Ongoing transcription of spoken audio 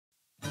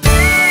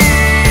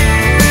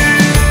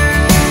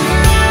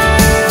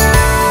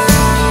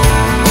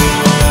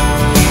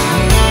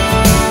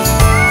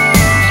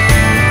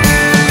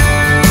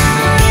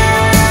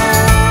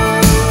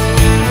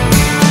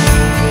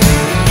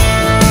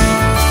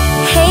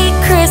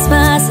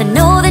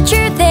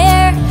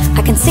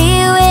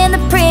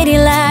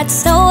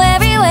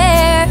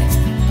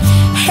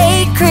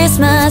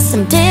Christmas,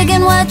 I'm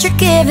digging what you're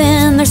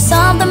giving. There's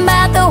something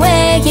about the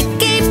way you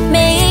keep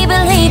me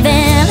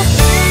believing.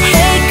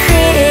 Hey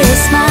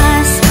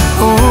Christmas,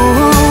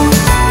 oh,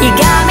 you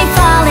got me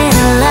falling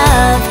in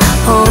love.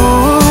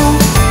 Oh,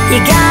 you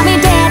got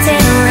me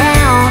dancing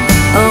around.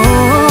 Oh,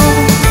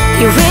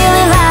 you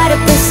really light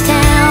up this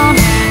town.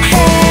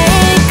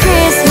 Hey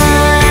Christmas.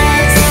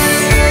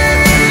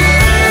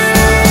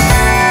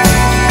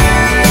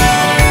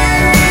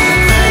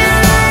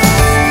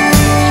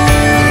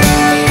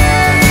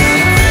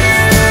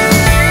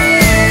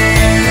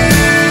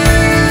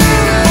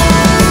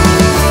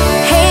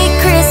 Hey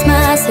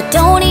Christmas, I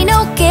don't need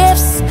no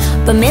gifts,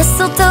 but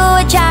mistletoe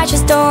at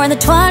Josh's door and the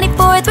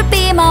 24th would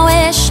be my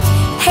wish.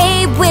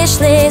 Hey wish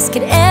list,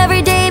 could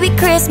every day be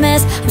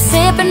Christmas? I'm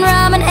sipping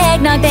rum and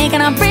eggnog,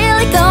 thinking I'm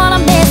really gonna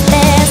miss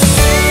this.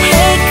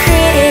 Hey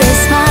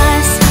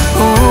Christmas,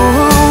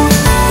 oh,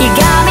 you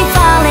got me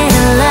falling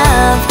in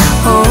love.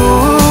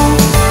 Oh,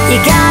 you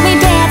got me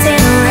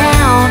dancing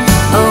around.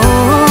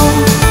 Oh,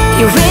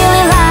 you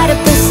really light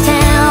up this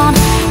town.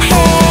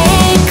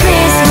 Hey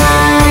Christmas.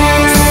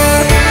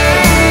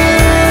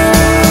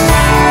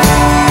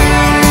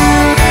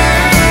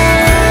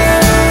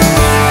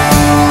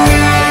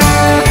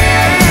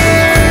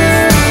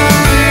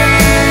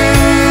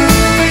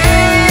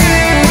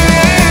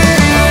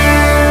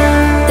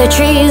 The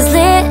tree's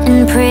lit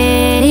in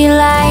pretty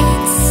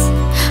lights.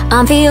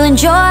 I'm feeling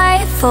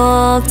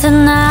joyful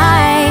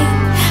tonight.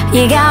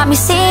 You got me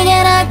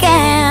singing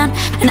again,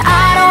 and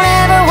I don't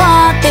ever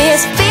want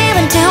this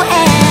feeling to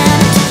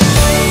end.